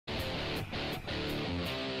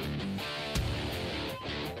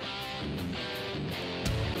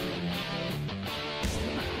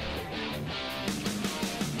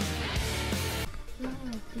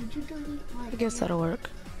I guess that'll work.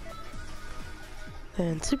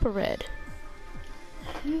 Then super red.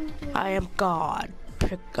 I am God.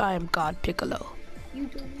 I am God Piccolo. You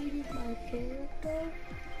deleted my character?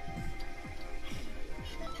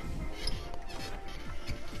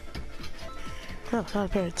 Oh, not a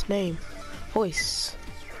parent's name. Voice.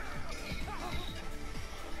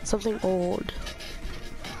 Something old.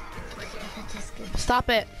 Stop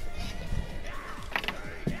it.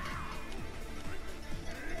 I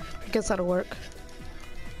guess that'll work.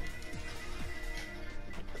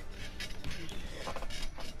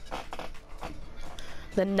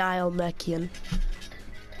 The Nilemekain.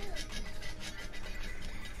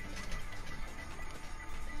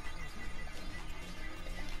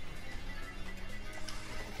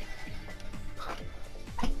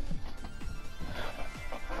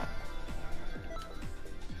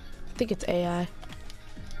 I think it's AI.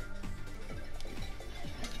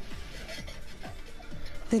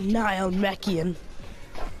 The Nilemekain.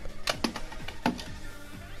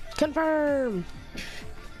 Confirm.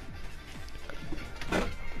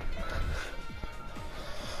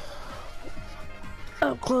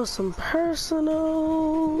 Up close and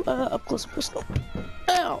personal. Up close and personal.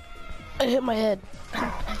 Ow! I hit my head.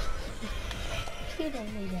 You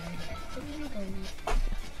don't need that. You don't need.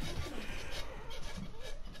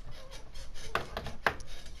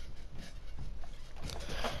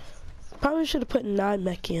 Probably should have put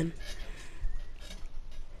Nilemekain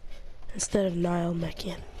instead of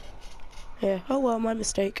Nilemekain. Yeah, oh well, my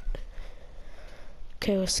mistake.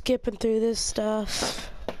 Okay, we're skipping through this stuff.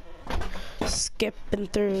 Skipping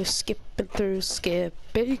through.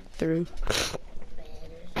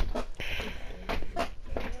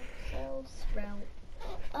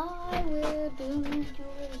 I will do your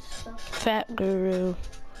stuff. Fat guru.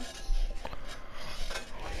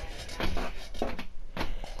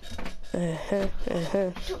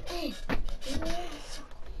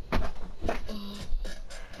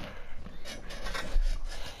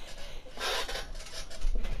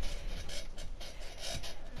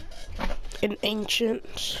 An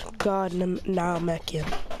ancient god Nilemekain.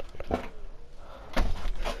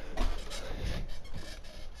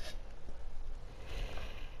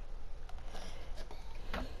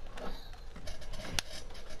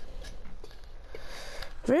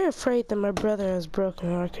 Very afraid that my brother has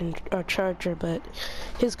broken our charger, but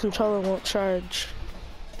his controller won't charge.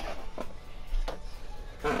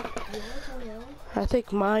 I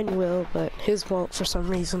think mine will, but his won't for some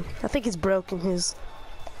reason. I think he's broken his.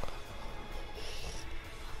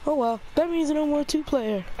 Oh well, that means no more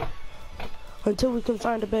two-player. Until we can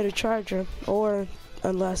find a better charger, or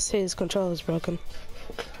unless his controller is broken.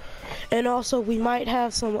 And also, we might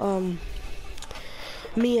have some,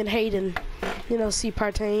 me and Hayden, you know, see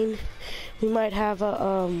Partain. We might have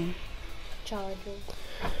a, Charger.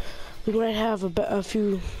 we might have a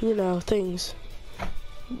few, you know, things,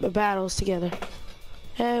 battles together.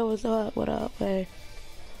 Hey, what's up? What up? Hey,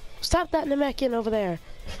 stop that Namekian over there.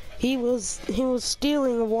 He was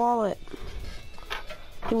stealing a wallet.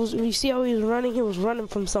 You see how he was running? He was running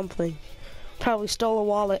from something. Probably stole a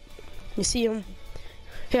wallet. You see him?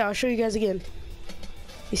 Here, I'll show you guys again.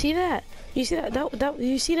 You see that? You see that?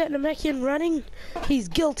 You see that Namekian running? He's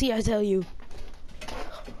guilty, I tell you.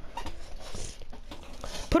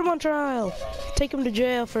 Put him on trial. Take him to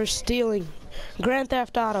jail for stealing. Grand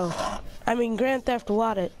Theft Auto. I mean Grand Theft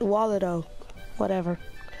Wallet-o. Whatever.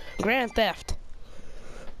 Grand Theft.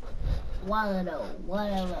 Wallet-o.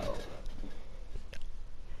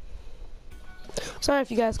 Sorry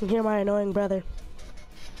if you guys can hear my annoying brother.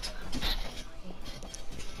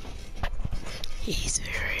 He's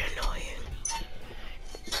very annoying.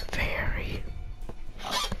 Very.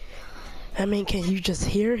 I mean, can you just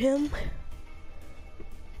hear him?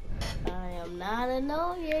 I am not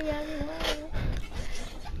annoying, young man.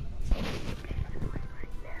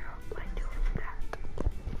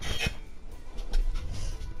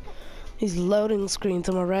 These loading screens,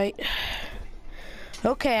 am I right?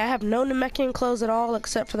 Okay, I have no Namekian clothes at all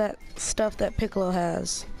except for that stuff that Piccolo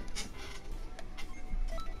has.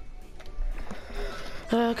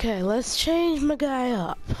 Okay, let's change my guy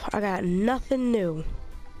up. I got nothing new.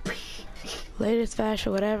 Latest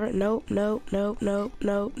fashion, whatever. Nope.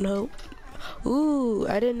 Ooh,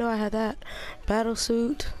 I didn't know I had that. Battle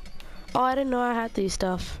suit. Oh, I didn't know I had these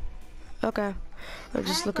stuff. Okay, let's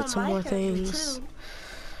just look at some more things.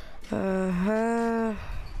 Oh,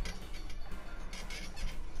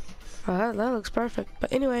 that looks perfect.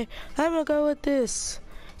 But anyway, I'm gonna go with this.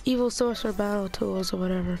 Evil Sorcerer Battle Tools or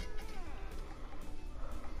whatever.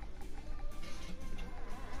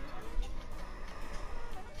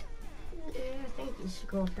 Yeah, I think you should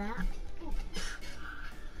go with that.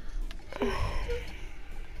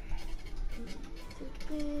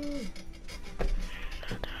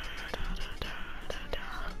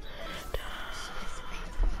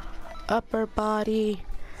 Upper body.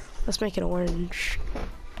 Let's make it orange.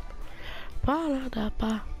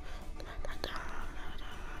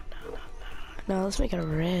 Now let's make it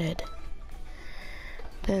red.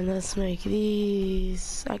 Then let's make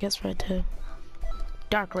these, I guess, red too.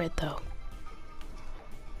 Dark red though.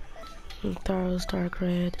 Make those dark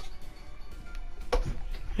red.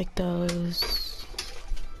 Make those.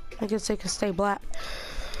 I guess they can stay black.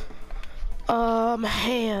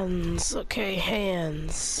 Hands. Okay,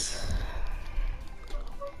 hands.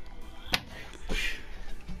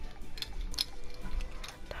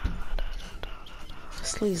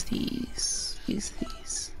 Let's use these. Use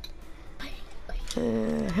these.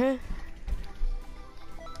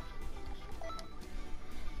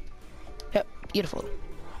 Yep, beautiful.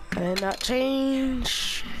 And not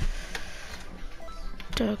change.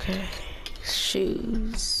 Okay,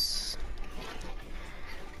 shoes.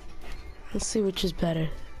 Let's see which is better.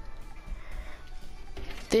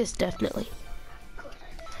 This definitely.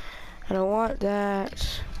 I don't want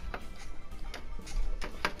that.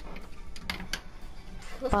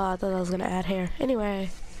 Oh, I thought I was gonna add hair. Anyway,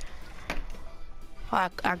 I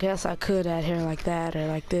guess I could add hair like that or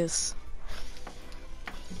like this.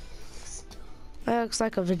 That looks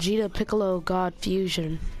like a Vegeta Piccolo God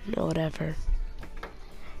fusion or whatever.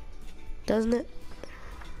 Doesn't it?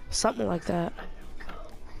 Something like that.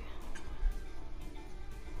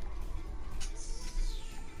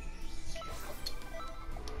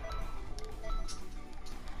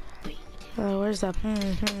 Oh, where's that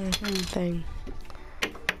thing?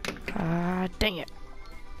 Dang it.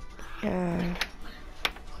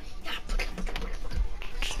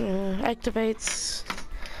 Activates.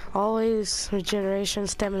 Always. Regeneration.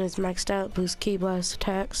 Stamina is maxed out. Boost ki blast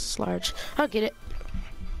attacks. Large. I'll get it.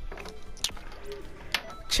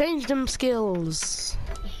 Change them skills.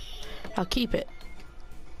 I'll keep it.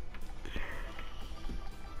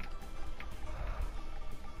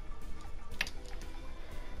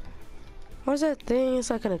 What's that thing? It's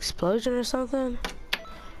like an explosion or something.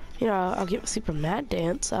 You know, I'll get Super Mad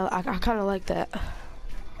Dance. I kind of like that.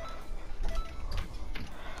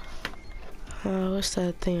 What's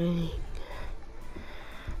that thing?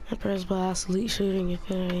 Emperor's Blast, Elite Shooting,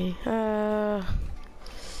 Infinity.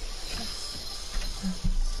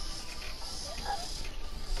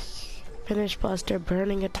 Finish Buster,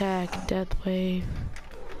 Burning Attack, Death Wave.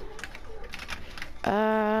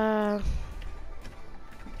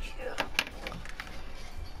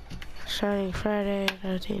 Shining Friday,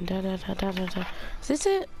 13, Is this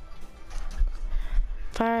it?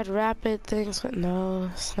 Fired rapid things, but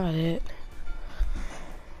no, it's not it.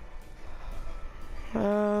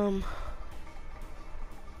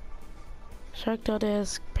 Shark Tail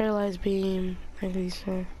Disc, Paralyzed Beam, okay,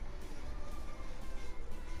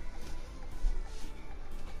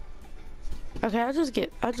 I'll just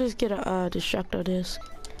get a Destructo Disc.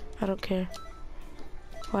 I don't care.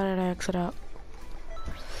 Why did I exit out?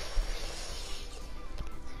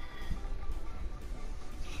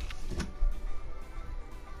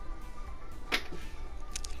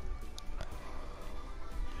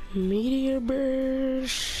 Meteor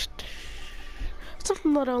Burst.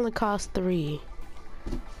 Something that only costs 3.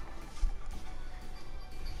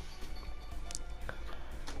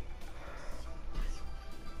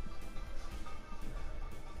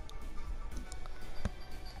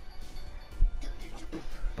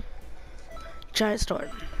 Giant Storm.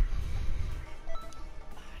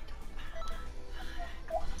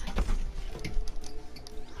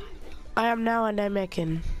 I am now a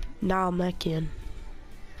Nilemekain.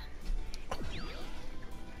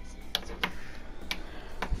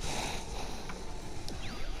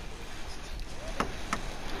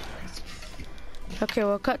 Okay,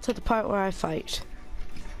 we'll cut to the part where I fight.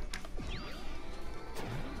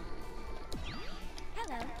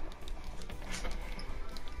 Hello.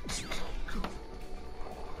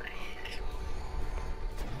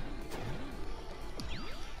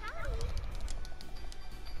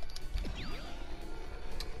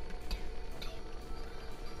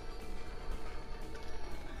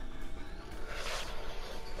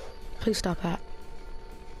 Please stop that.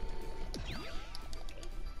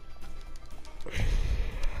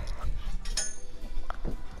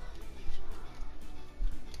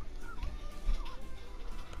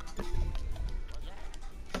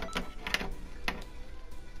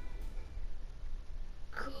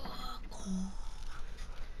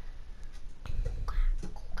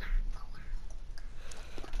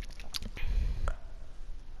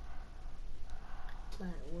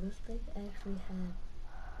 What if they actually had,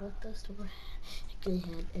 what does the actually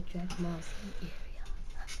had a Dragon Ball Z area?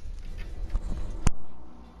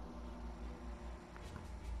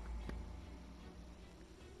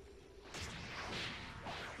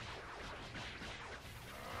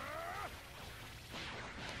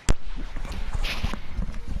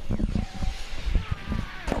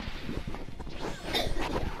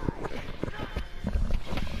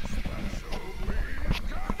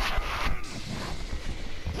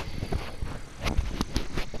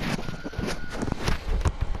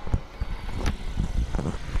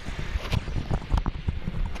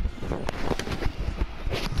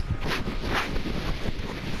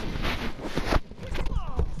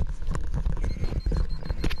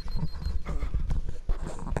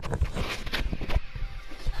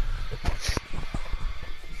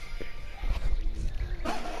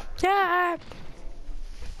 Yeah.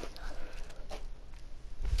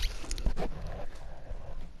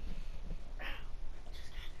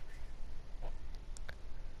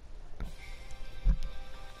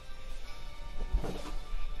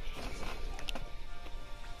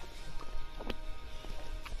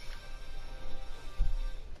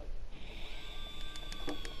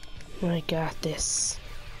 I got this.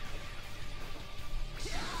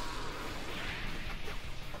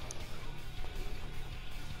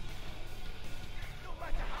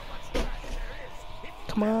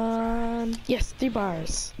 Come on. Yes, 3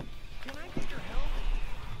 bars.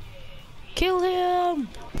 Kill him!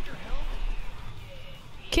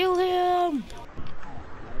 Kill him!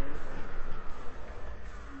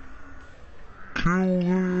 Kill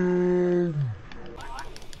him!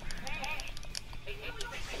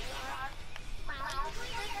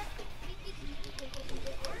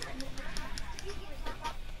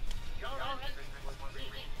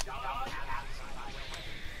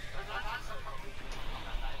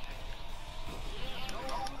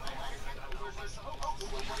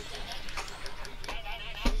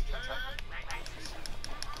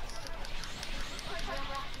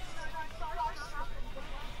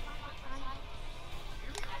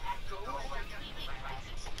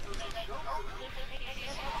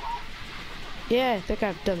 Yeah, I think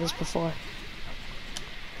I've done this before.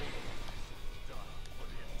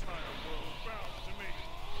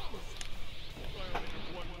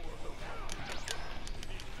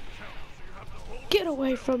 Get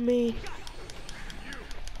away from me!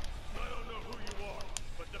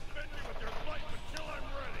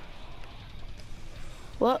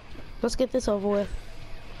 Well, let's get this over with.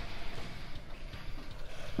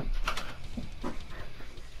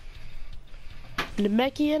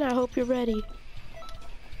 Namekian, I hope you're ready.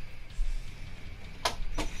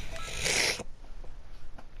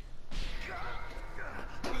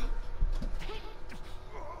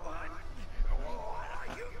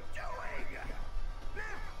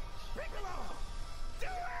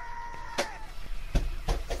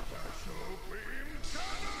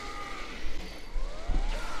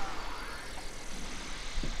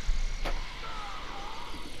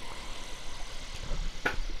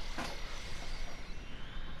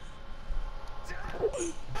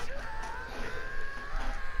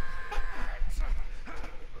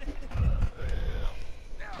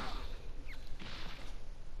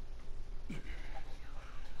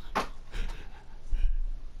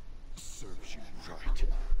 Serves you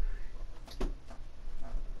right.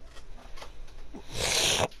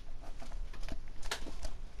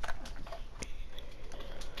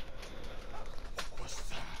 What's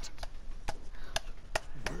that?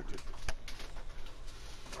 Where did...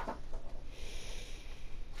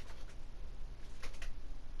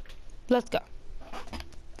 Let's go.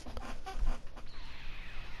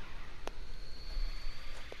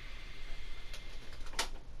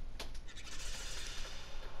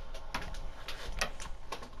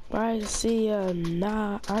 I see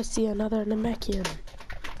I see another Namekian.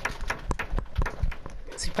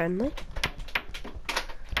 Is he friendly?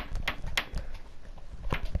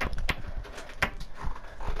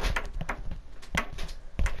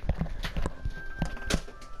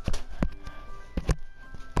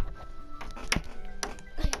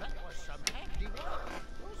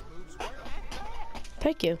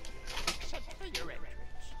 Thank you. Except for your entrance.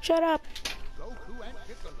 Shut up. Goku and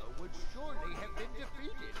Piccolo would surely have been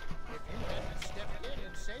defeated if you hadn't stepped in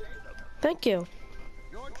and saved them. Thank you.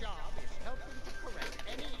 Your job is helping to correct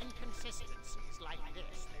any inconsistencies like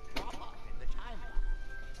this that crop up in the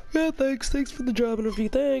timeline. Yeah, thanks. Thanks for the job interview.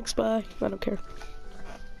 Thanks. Bye. I don't care.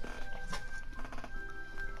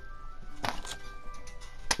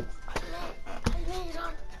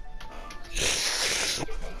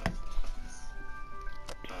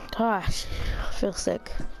 Gosh, I feel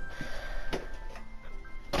sick.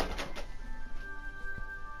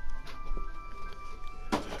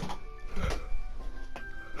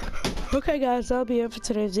 Okay guys, that'll be it for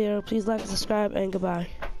today's video. Please like, subscribe, and goodbye.